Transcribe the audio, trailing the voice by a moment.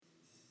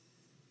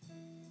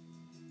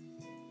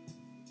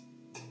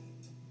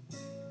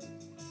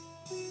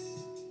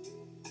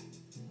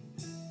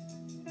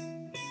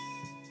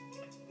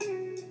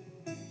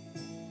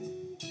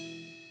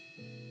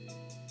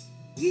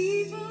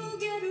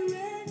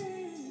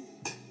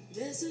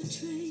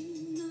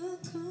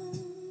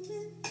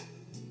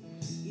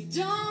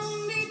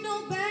Don't need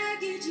no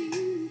baggage,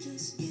 you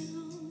just get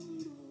on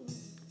board.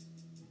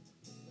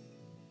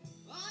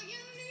 All you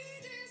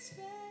need is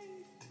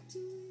faith to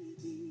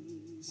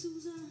be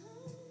Susan.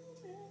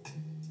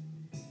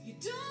 You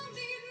don't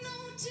need no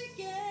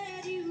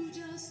ticket, you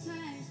just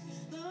thank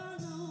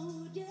the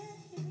Lord, yeah.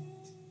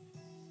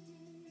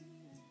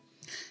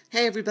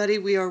 Hey everybody,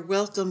 we are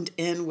welcomed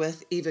in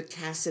with Eva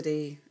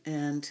Cassidy,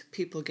 and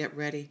people get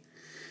ready.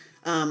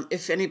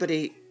 If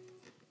anybody,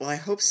 well, I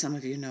hope some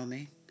of you know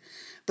me,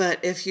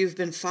 but if you've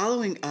been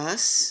following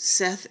us,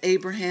 Seth,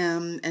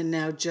 Abraham, and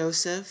now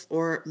Joseph,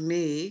 or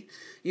me,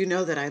 you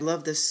know that I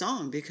love this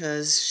song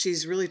because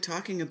she's really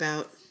talking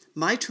about,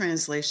 my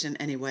translation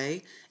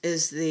anyway,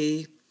 is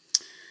the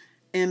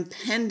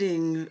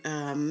impending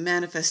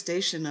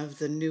manifestation of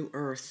the new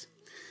earth,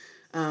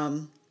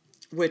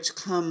 which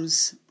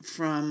comes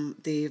from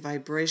the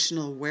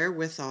vibrational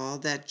wherewithal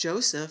that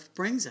Joseph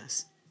brings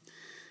us.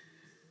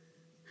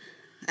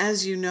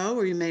 As you know,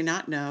 or you may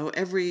not know,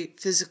 every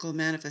physical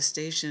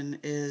manifestation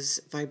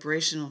is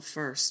vibrational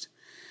first.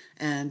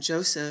 And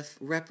Joseph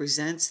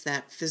represents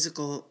that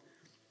physical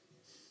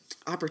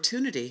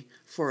opportunity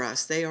for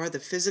us. They are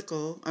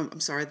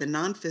the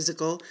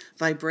non-physical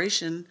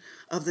vibration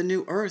of the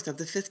new earth, of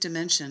the fifth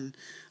dimension,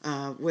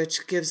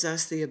 which gives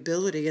us the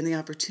ability and the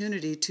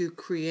opportunity to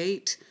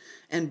create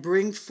and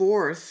bring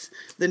forth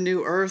the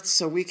new earth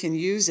so we can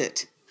use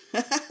it.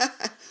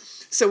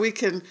 So we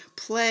can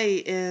play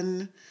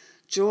in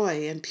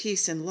joy and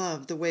peace and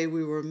love the way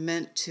we were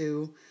meant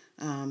to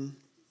kind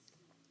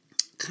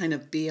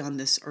of be on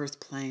this earth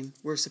plane.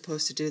 We're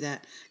supposed to do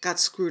that. Got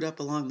screwed up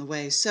along the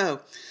way.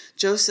 So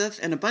Joseph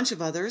and a bunch of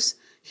others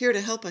here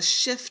to help us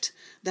shift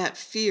that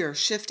fear,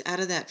 shift out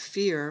of that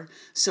fear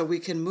so we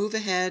can move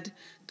ahead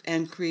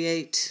and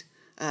create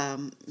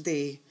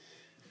the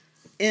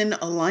in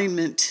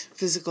alignment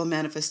physical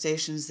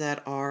manifestations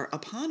that are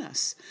upon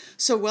us.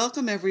 So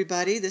welcome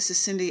everybody. This is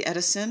Cindy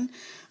Edison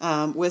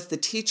with the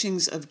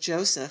teachings of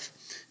Joseph.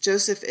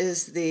 Joseph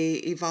is the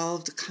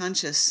evolved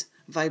conscious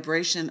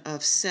vibration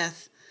of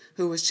Seth,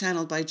 who was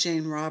channeled by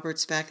Jane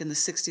Roberts back in the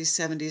 60s,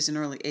 70s, and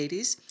early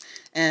 80s.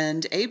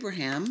 And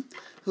Abraham,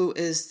 who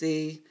is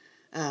the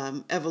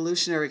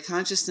evolutionary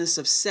consciousness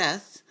of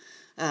Seth,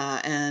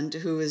 and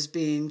who is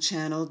being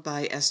channeled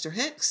by Esther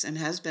Hicks and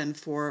has been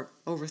for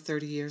over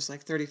 30 years,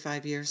 like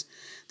 35 years.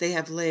 They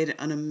have laid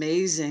an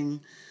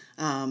amazing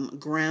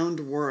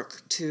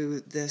groundwork to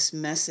this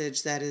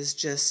message that is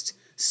just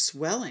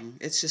swelling.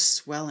 It's just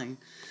swelling,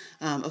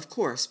 of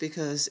course,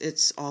 because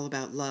it's all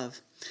about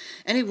love.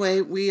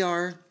 Anyway, we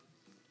are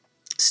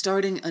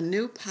starting a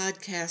new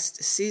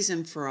podcast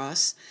season for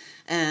us,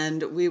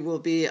 and we will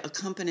be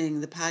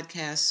accompanying the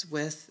podcasts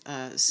with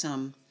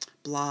some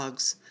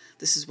blogs.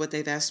 This is what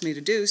they've asked me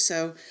to do.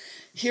 So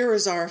here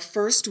is our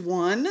first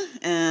one,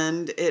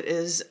 and it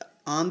is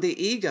on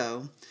the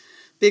ego.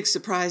 Big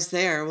surprise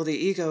there. Well, the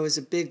ego is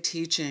a big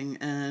teaching,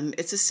 and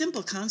it's a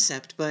simple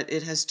concept, but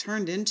it has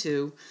turned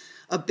into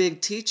a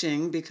big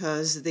teaching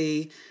because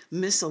the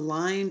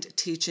misaligned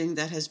teaching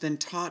that has been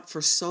taught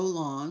for so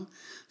long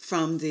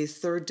from the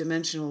third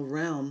dimensional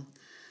realm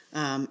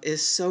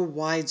is so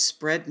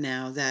widespread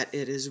now that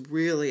it is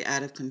really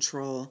out of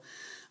control.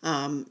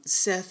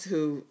 Seth,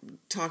 who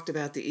talked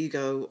about the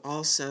ego,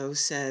 also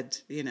said,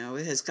 it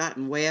has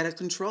gotten way out of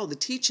control. The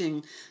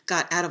teaching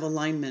got out of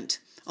alignment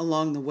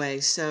along the way.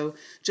 So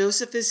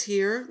Joseph is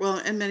here,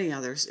 and many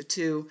others,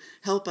 to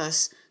help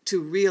us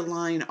to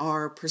realign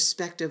our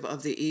perspective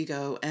of the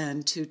ego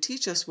and to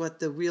teach us what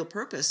the real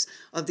purpose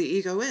of the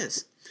ego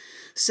is.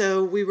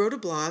 So we wrote a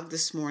blog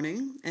this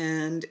morning,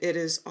 and it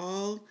is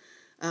all,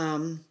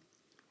 it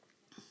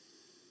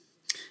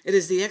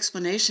is the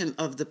explanation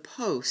of the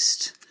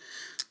post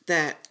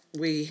that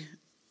we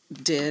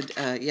did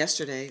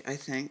yesterday, I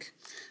think.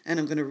 And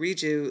I'm going to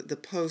read you the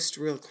post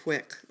real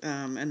quick,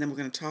 and then we're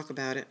going to talk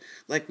about it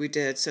like we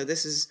did. So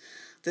this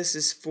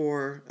is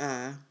for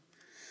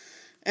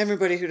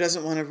everybody who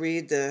doesn't want to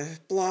read the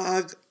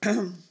blog,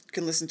 can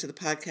listen to the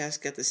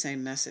podcast, get the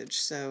same message.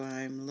 So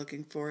I'm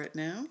looking for it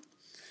now.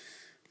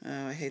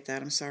 Oh, I hate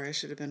that. I'm sorry. I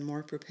should have been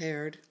more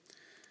prepared,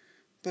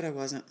 but I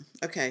wasn't.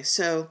 Okay,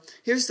 so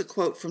here's the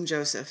quote from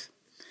Joseph.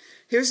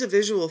 Here's a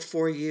visual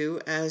for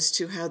you as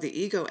to how the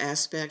ego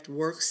aspect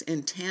works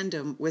in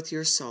tandem with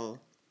your soul.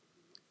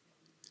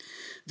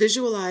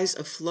 Visualize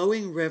a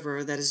flowing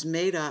river that is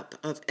made up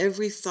of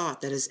every thought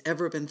that has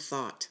ever been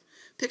thought.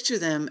 I picture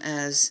them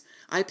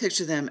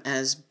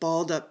as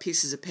balled up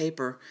pieces of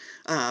paper,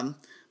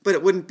 but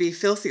it wouldn't be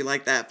filthy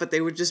like that, but they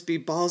would just be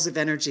balls of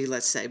energy,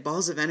 let's say,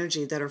 balls of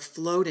energy that are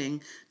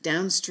floating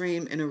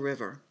downstream in a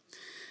river.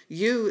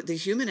 You, the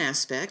human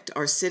aspect,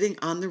 are sitting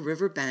on the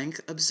river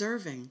bank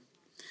observing.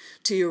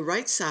 To your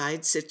right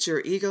side sits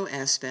your ego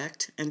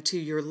aspect, and to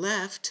your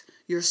left,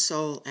 your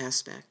soul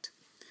aspect.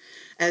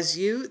 As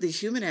you, the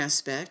human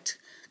aspect,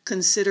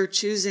 consider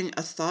choosing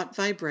a thought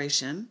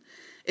vibration,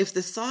 if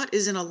the thought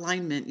is in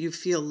alignment, you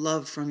feel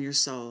love from your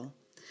soul.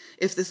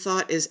 If the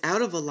thought is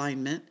out of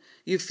alignment,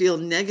 you feel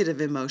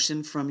negative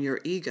emotion from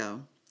your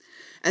ego.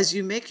 As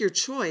you make your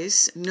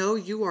choice, know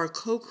you are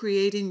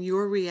co-creating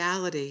your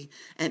reality,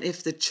 and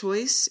if the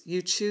choice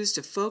you choose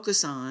to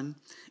focus on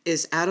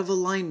is out of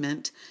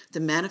alignment, the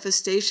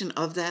manifestation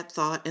of that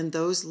thought and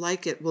those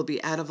like it will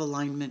be out of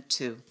alignment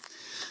too.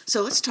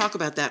 So let's talk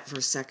about that for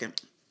a second.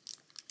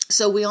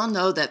 So we all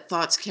know that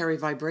thoughts carry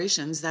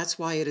vibrations. That's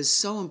why it is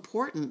so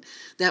important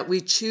that we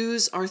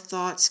choose our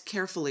thoughts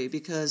carefully,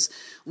 because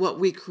what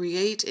we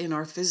create in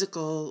our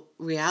physical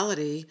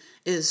reality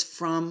is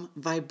from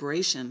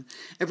vibration.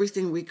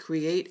 Everything we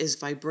create is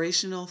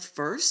vibrational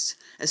first.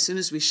 As soon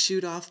as we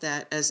shoot off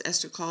that, as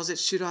Esther calls it,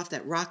 shoot off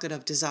that rocket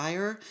of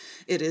desire,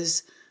 it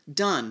is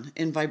done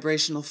in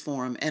vibrational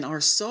form. And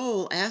our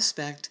soul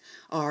aspect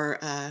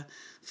are,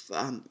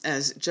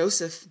 as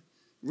Joseph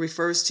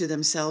refers to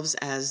themselves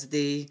as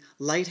the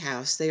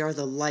lighthouse. They are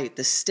the light,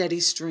 the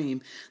steady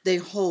stream. They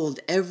hold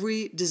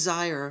every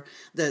desire,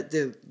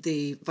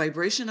 the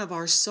vibration of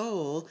our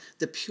soul,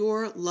 the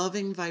pure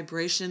loving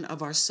vibration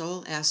of our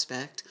soul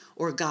aspect,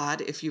 or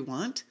God if you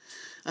want,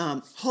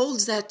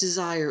 holds that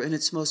desire in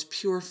its most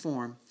pure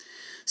form.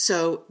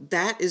 So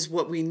that is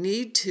what we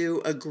need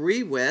to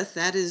agree with.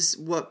 That is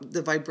what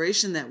the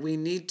vibration that we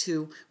need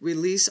to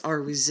release our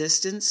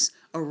resistance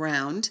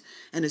around.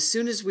 And as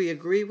soon as we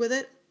agree with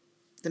it,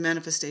 the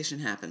manifestation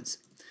happens.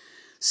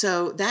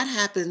 So that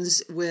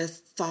happens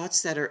with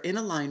thoughts that are in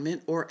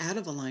alignment or out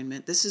of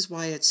alignment. This is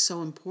why it's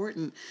so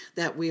important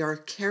that we are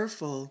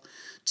careful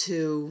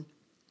to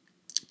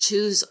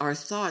choose our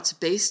thoughts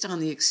based on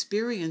the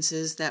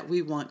experiences that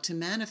we want to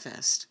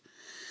manifest.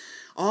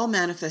 All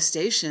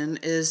manifestation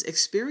is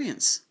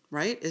experience,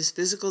 right? Is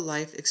physical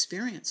life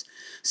experience.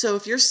 So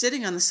if you're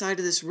sitting on the side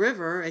of this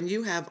river and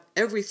you have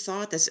every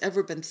thought that's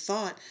ever been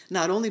thought,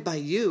 not only by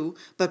you,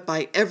 but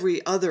by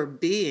every other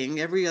being,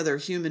 every other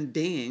human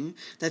being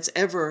that's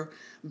ever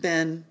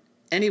been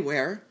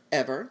anywhere,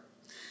 ever,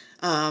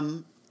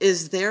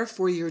 is there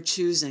for your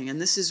choosing. And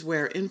this is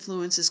where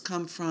influences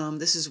come from.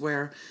 This is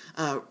where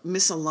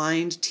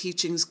misaligned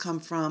teachings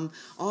come from.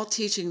 All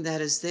teaching that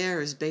is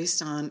there is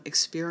based on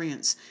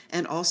experience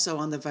and also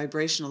on the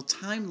vibrational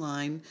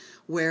timeline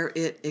where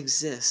it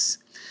exists.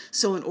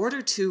 So in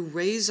order to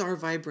raise our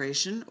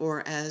vibration,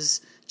 or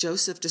as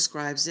Joseph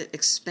describes it,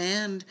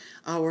 expand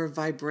our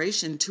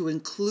vibration to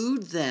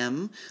include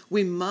them,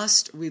 we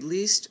must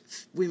release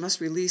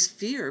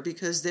fear,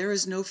 because there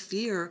is no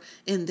fear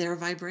in their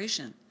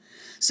vibration.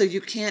 So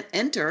you can't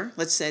enter,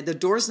 let's say, the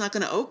door's not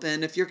going to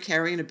open if you're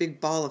carrying a big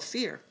ball of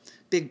fear,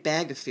 big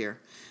bag of fear.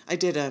 I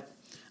did a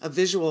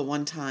visual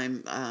one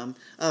time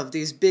of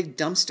these big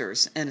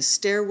dumpsters and a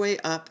stairway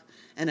up,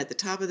 and at the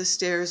top of the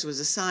stairs was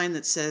a sign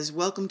that says,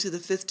 "Welcome to the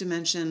fifth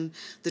dimension."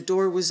 The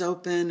door was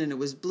open and it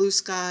was blue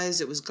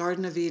skies, it was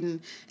Garden of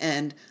Eden,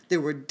 and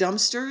there were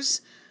dumpsters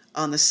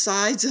on the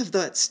sides of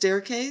that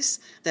staircase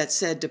that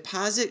said,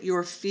 "Deposit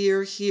your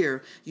fear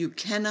here." You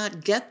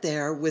cannot get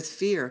there with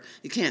fear.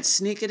 You can't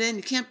sneak it in.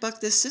 You can't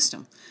buck this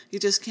system. You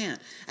just can't.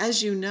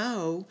 As you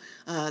know,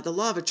 the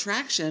law of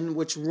attraction,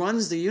 which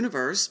runs the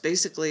universe,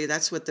 basically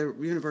that's what the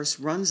universe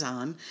runs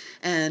on,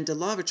 and the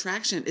law of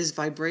attraction is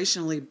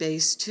vibrationally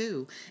based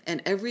too.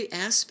 And every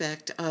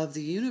aspect of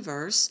the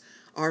universe,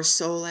 our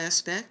soul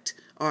aspect,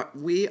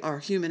 our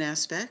human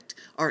aspect,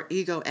 our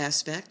ego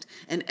aspect,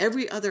 and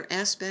every other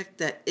aspect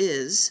that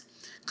is,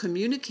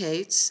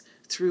 communicates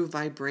through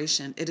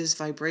vibration. It is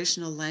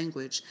vibrational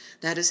language.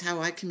 That is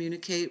how I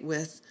communicate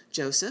with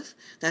Joseph.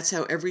 That's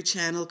how every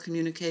channel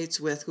communicates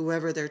with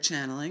whoever they're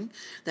channeling.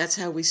 That's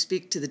how we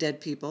speak to the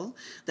dead people.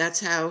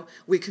 That's how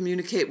we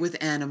communicate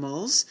with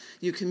animals.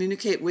 You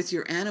communicate with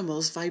your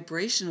animals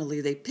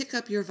vibrationally. They pick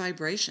up your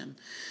vibration.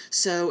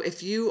 So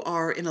if you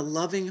are in a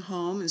loving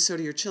home, and so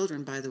do your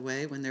children, by the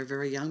way, when they're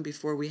very young,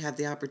 before we have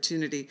the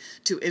opportunity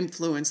to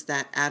influence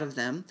that out of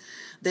them,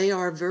 they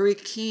are very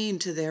keen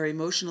to their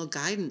emotional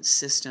guidance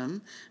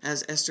system,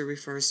 as Esther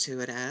refers to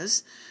it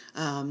as,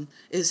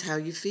 is how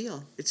you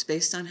feel. It's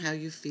based on how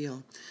you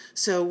feel.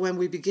 So when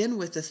we begin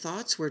with the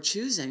thoughts we're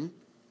choosing,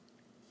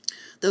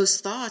 those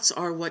thoughts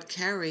are what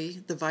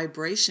carry the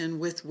vibration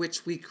with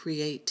which we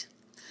create.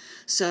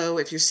 So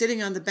if you're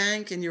sitting on the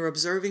bank and you're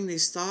observing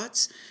these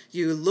thoughts,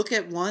 you look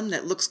at one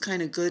that looks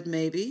kind of good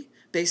maybe,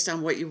 based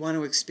on what you want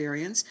to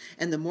experience.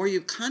 And the more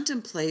you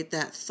contemplate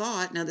that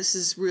thought, now this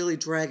is really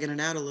dragging it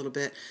out a little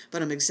bit,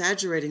 but I'm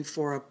exaggerating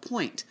for a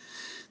point.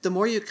 The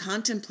more you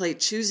contemplate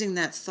choosing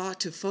that thought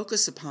to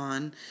focus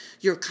upon,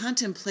 your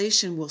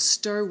contemplation will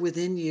stir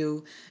within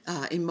you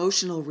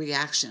emotional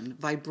reaction,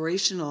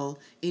 vibrational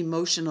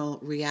emotional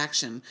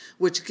reaction,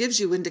 which gives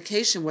you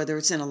indication whether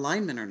it's in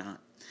alignment or not.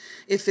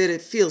 If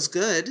it feels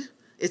good,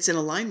 it's in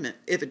alignment.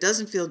 If it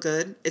doesn't feel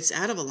good, it's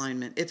out of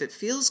alignment. If it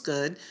feels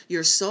good,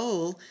 your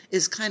soul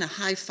is kind of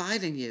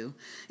high-fiving you.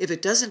 If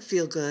it doesn't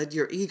feel good,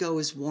 your ego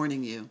is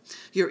warning you.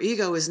 Your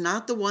ego is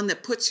not the one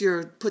that puts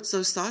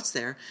those thoughts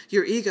there.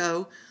 Your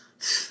ego,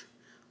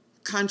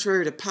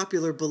 contrary to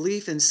popular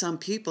belief in some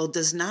people,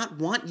 does not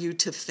want you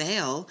to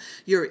fail.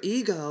 Your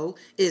ego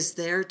is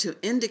there to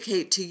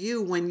indicate to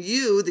you when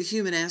you, the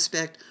human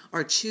aspect,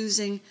 are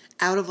choosing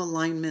out of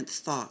alignment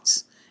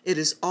thoughts. It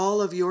is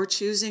all of your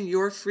choosing,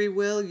 your free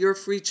will, your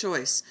free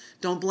choice.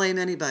 Don't blame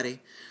anybody.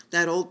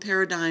 That old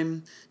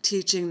paradigm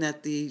teaching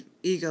that the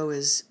ego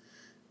is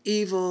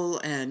evil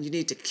and you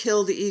need to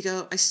kill the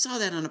ego. I saw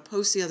that on a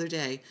post the other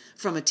day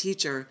from a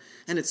teacher,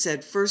 and it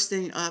said, first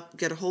thing up,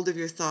 get a hold of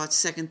your thoughts.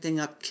 Second thing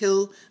up,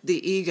 kill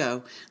the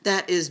ego.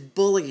 That is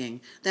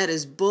bullying. That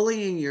is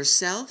bullying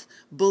yourself,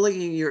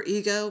 bullying your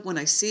ego. When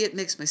I see it, it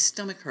makes my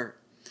stomach hurt.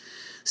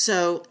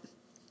 So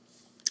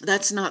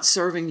that's not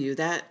serving you.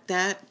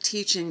 That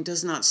teaching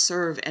does not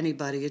serve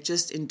anybody. It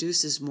just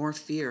induces more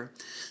fear.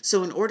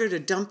 So in order to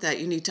dump that,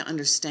 you need to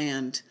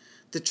understand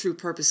the true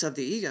purpose of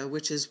the ego,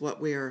 which is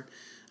what we're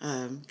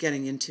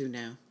getting into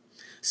now.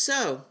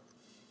 So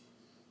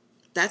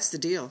that's the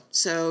deal.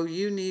 So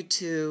you need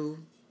to,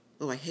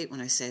 I hate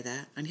when I say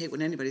that. I hate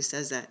when anybody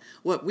says that.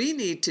 What we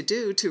need to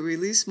do to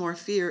release more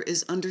fear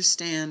is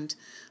understand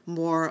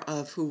more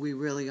of who we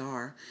really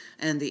are.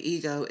 And the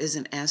ego is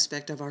an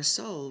aspect of our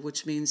soul,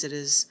 which means it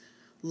is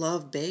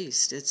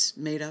love-based. It's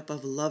made up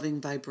of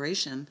loving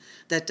vibration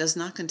that does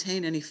not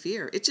contain any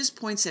fear. It just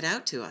points it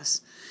out to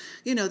us.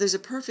 There's a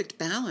perfect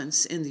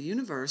balance in the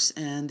universe,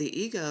 and the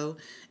ego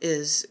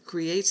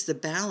creates the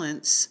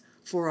balance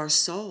for our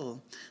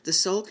soul. The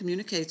soul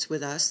communicates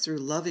with us through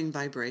loving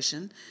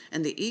vibration,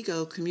 and the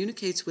ego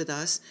communicates with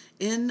us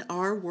in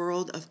our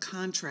world of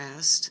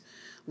contrast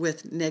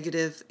with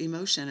negative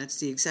emotion. It's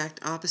the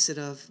exact opposite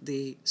of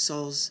the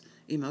soul's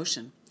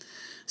emotion.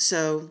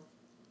 So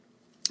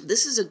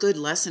this is a good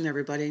lesson,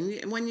 everybody.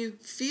 And when you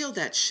feel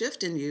that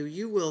shift in you,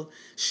 you will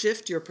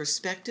shift your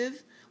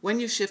perspective. When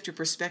you shift your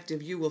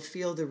perspective, you will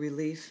feel the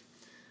relief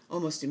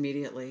almost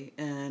immediately.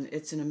 And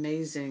it's an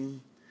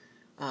amazing,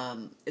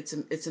 it's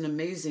an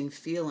amazing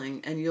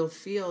feeling. And you'll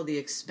feel the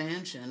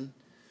expansion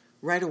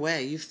right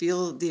away. You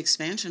feel the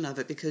expansion of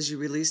it because you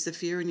release the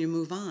fear and you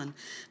move on.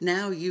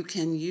 Now you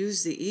can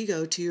use the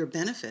ego to your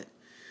benefit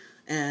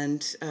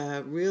and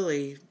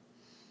really,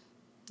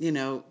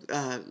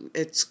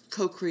 it's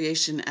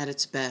co-creation at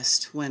its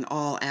best when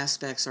all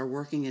aspects are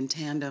working in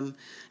tandem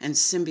and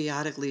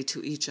symbiotically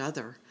to each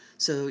other.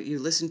 So you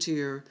listen to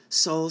your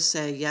soul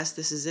say, yes,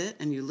 this is it,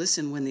 and you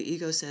listen when the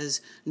ego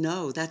says,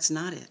 no, that's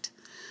not it.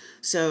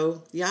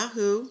 So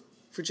Yahoo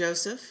for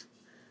Joseph,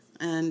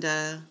 and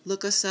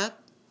look us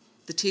up,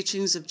 The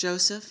Teachings of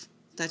Joseph.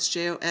 That's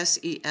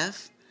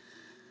JOSEF.com.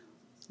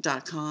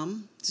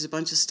 There's a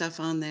bunch of stuff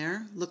on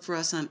there. Look for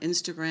us on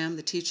Instagram,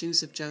 The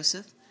Teachings of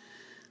Joseph.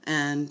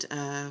 And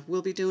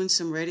we'll be doing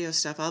some radio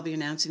stuff. I'll be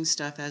announcing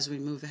stuff as we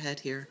move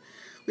ahead here.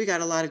 We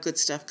got a lot of good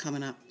stuff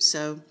coming up.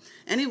 So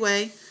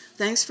anyway,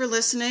 thanks for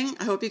listening.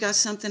 I hope you got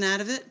something out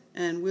of it.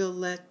 And we'll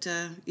let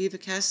Eva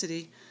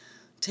Cassidy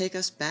take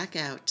us back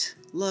out.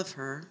 Love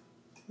her.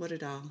 What a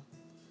doll.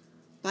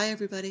 Bye,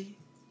 everybody.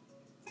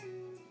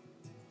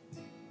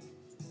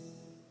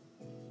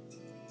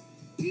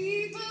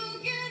 People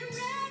get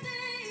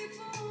ready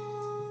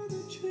for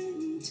the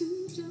train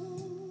to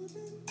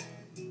Jordan,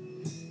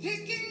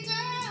 picking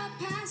up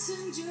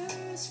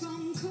passengers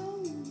from